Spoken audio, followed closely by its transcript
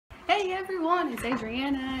Hey everyone, it's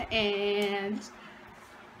Adriana and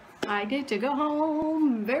I get to go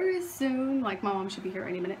home very soon. Like my mom should be here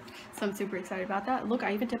any minute, so I'm super excited about that. Look,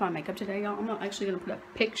 I even did my makeup today, y'all. I'm not actually gonna put a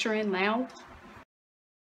picture in now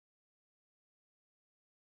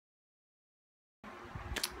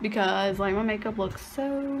because like my makeup looks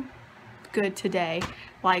so good today,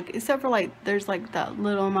 like except for like there's like that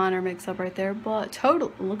little minor mix up right there, but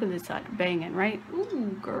total look at this side banging, right?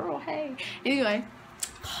 Ooh girl, hey. Anyway,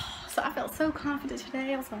 so I felt so confident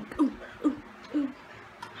today. I was like, ooh, ooh, ooh,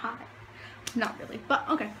 hi. Not really, but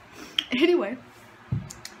okay. Anyway,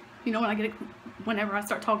 you know when I get it, whenever I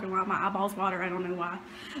start talking, my eyeballs water, I don't know why.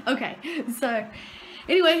 Okay, so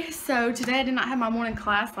anyway, so today I did not have my morning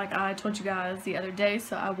class like I told you guys the other day,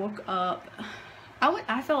 so I woke up.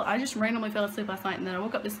 I just randomly fell asleep last night, and then I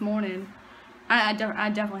woke up this morning. I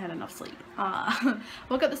definitely had enough sleep.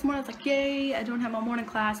 Woke up this morning, I was like, yay, I don't have my morning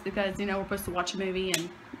class because, you know, we're supposed to watch a movie and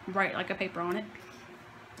write like a paper on it.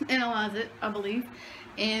 Analyze it, I believe.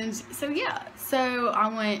 And so, yeah, so I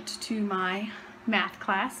went to my math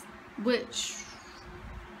class, which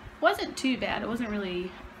wasn't too bad. It wasn't really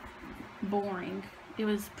boring. It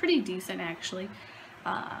was pretty decent, actually.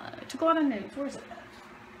 I took a lot of notes. Where is it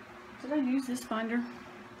at? Did I use this binder?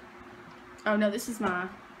 Oh, no, this is my...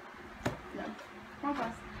 No, wrong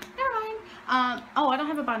class. Never mind. Oh, I don't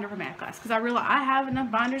have a binder for math class because I have enough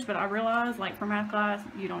binders, but I realized like for math class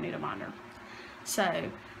you don't need a binder. So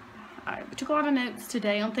I took a lot of notes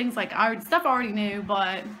today on things like stuff I already knew,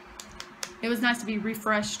 but it was nice to be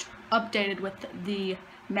refreshed, updated with the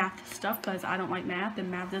math stuff because I don't like math and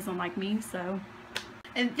math doesn't like me. So,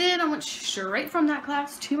 and then I went straight from that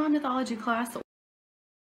class to my mythology class.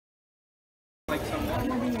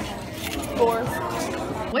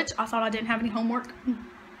 Which I thought I didn't have any homework.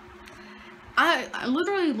 I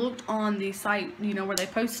literally looked on the site, you know, where they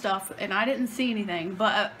post stuff, and I didn't see anything,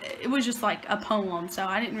 but it was just like a poem, so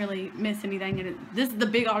I didn't really miss anything. And this is the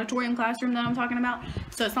big auditorium classroom that I'm talking about,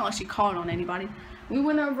 so it's not like she called on anybody. We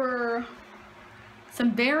went over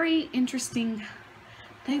some very interesting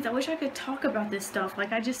things. I wish I could talk about this stuff.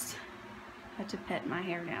 Like, I just had to pet my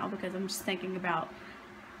hair now because I'm just thinking about,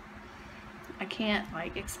 I can't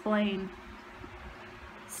like explain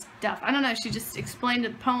stuff. I don't know, she just explained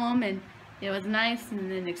the poem and it was nice, and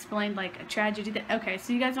then explained like a tragedy that, okay,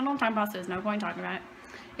 so you guys don't know what I'm talking about, so there's no point talking about it.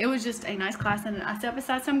 It was just a nice class, and I sat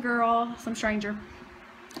beside some girl, some stranger,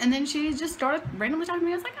 and then she just started randomly talking to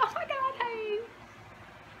me. I was like, oh my god,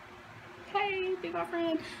 hey, be my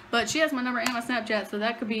friend. But she has my number and my Snapchat, so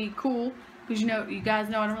that could be cool, because you guys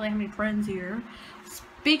know I don't really have any friends here.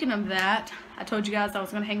 Speaking of that, I told you guys I was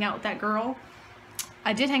going to hang out with that girl.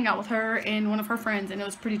 I did hang out with her and one of her friends, and it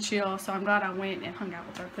was pretty chill, so I'm glad I went and hung out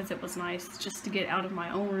with her because it was nice just to get out of my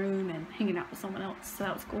own room and hanging out with someone else, so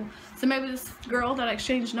that was cool. So maybe this girl that I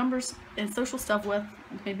exchanged numbers and social stuff with,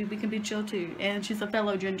 maybe we can be chill too, and she's a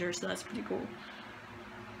fellow ginger, so that's pretty cool.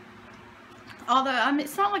 Although, I mean,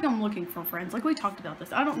 it's not like I'm looking for friends. Like, we talked about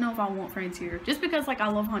this. I don't know if I want friends here, just because, like, I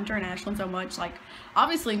love Hunter and Ashlyn so much. Like,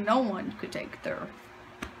 obviously no one could take their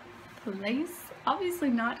place. Obviously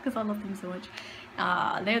not, because I love them so much.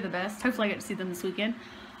 They're the best. Hopefully I get to see them this weekend.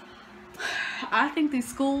 I think the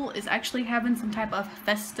school is actually having some type of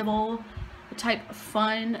festival type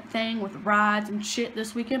fun thing with rides and shit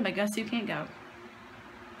this weekend, but guess who can't go?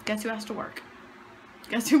 Guess who has to work?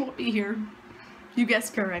 Guess who won't be here? You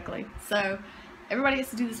guessed correctly. So everybody gets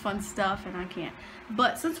to do this fun stuff and I can't.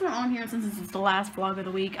 But since we're on here, since this is the last vlog of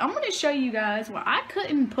the week, I'm going to show you guys what I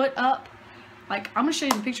couldn't put up. Like, I'm going to show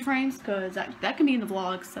you the picture frames because that can be in the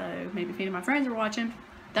vlog, so maybe if any of my friends are watching,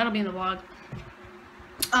 that'll be in the vlog.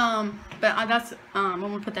 But I'm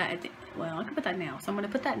going to put that at the, well, I can put that now, so I'm going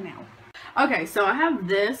to put that now. Okay, so I have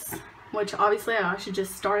this, which obviously I should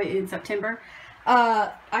just start it in September.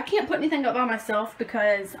 I can't put anything up by myself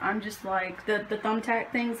because I'm just like, the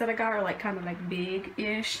thumbtack things that I got are like kind of like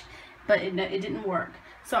big-ish, but it didn't work.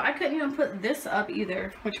 So I couldn't even put this up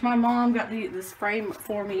either, which my mom got this frame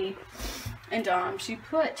for me. And she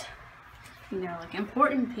put, you know, like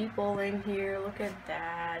important people in here. Look at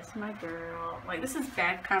that. It's my girl. Like, this is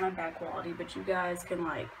kind of bad quality, but you guys can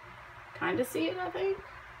like kind of see it, I think.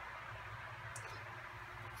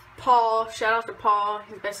 Paul, shout out to Paul.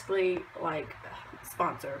 He's basically like a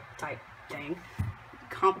sponsor type thing.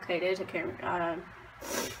 Complicated. I can't.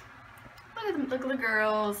 Look at the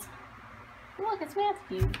girls. Look, it's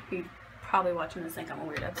Matthew. He's probably watching this think I'm a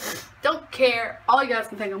weirdo. Don't care. All you guys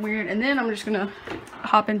can think I'm weird. And then I'm just gonna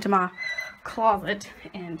hop into my closet,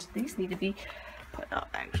 and these need to be put up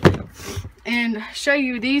actually, and show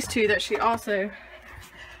you these two that she also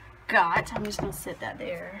got. I'm just gonna sit that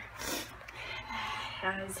there.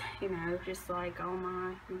 has, you know, just like all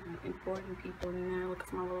my, you know, important people, you know. Look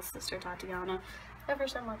at my little sister Tatiana. Love her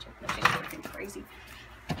so much. She's freaking crazy.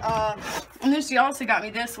 And then she also got me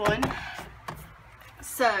this one.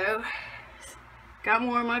 So, got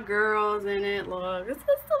more of my girls in it. Look, this is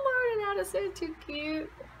the learning how to say too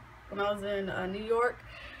cute. When I was in New York,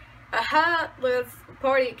 let's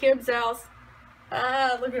party at Kim's house.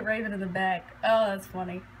 Look at Raven in the back. Oh, that's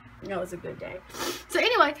funny. That was a good day. So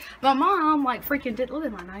anyway, my mom like freaking did, look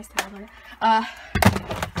at my nice tablet.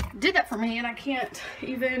 Did that for me, and I can't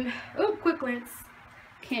even, oh, quick glance,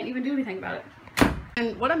 can't even do anything about it.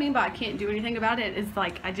 And what I mean by I can't do anything about it is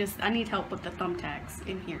like I need help with the thumbtacks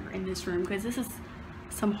in here in this room, because this is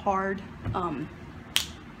some hard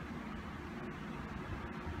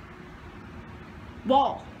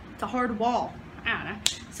wall. It's a hard wall. I don't know.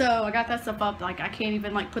 So I got that stuff up. Like I can't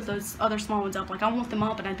even like put those other small ones up. Like I want them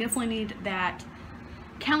up, and I definitely need that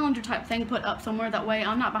calendar type thing put up somewhere. That way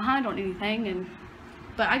I'm not behind on anything. And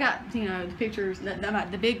but I got, you know, the pictures,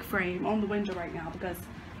 the big frame on the window right now because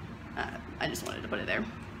I just wanted to put it there.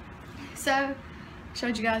 So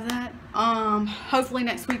showed you guys that. Hopefully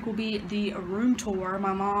next week will be the room tour.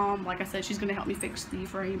 My mom, like I said, she's gonna help me fix the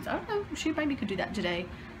frames. I don't know, she maybe could do that today.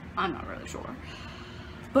 I'm not really sure.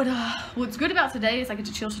 But what's good about today is I get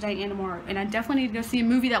to chill today and tomorrow, and I definitely need to go see a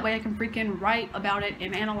movie. That way I can freaking write about it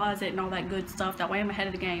and analyze it and all that good stuff. That way I'm ahead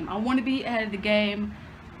of the game. I want to be ahead of the game.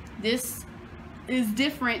 This is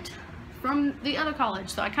different from the other college,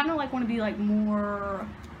 so I kind of like want to be like more,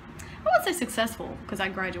 I wouldn't say successful because I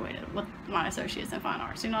graduated with my associates in fine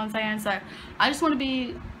arts, you know what I'm saying? So I just want to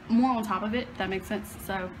be more on top of it, if that makes sense.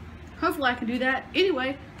 So hopefully I can do that.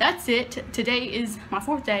 Anyway, that's it. Today is my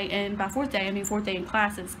 4th day, and by 4th day I mean 4th day in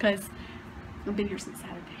classes, because I've been here since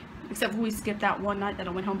Saturday, except for we skipped that one night that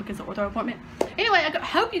I went home because of the ortho appointment. Anyway, I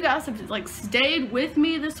hope you guys have like stayed with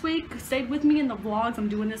me this week, stayed with me in the vlogs. I'm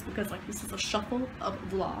doing this because like this is a shuffle of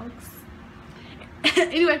vlogs.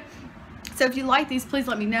 Anyway, so if you like these, please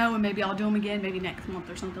let me know, and maybe I'll do them again, maybe next month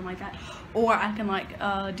or something like that. Or I can like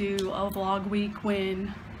do a vlog week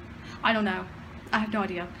when, I don't know, I have no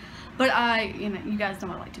idea. But you know, you guys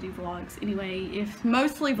know I like to do vlogs anyway. If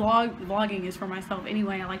mostly vlogging is for myself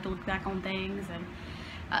anyway. I like to look back on things, and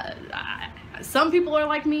some people are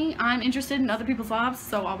like me. I'm interested in other people's lives,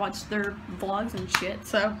 so I watch their vlogs and shit.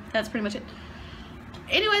 So that's pretty much it.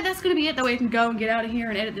 Anyway, that's gonna be it. That way I can go and get out of here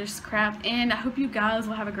and edit this crap. And I hope you guys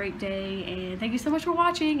will have a great day. And thank you so much for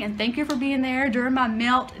watching. And thank you for being there during my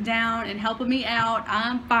meltdown and helping me out.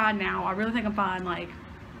 I'm fine now. I really think I'm fine. Like,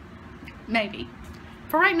 maybe.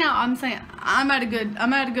 For right now, I'm saying I'm at a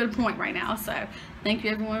good point right now. So thank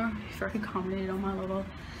you everyone for who commented on my little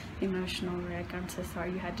emotional wreck. I'm so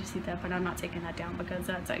sorry you had to see that, but I'm not taking that down because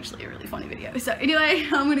that's actually a really funny video. So anyway,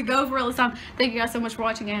 I'm gonna go for real this time. Thank you guys so much for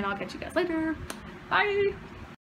watching, and I'll catch you guys later. Bye.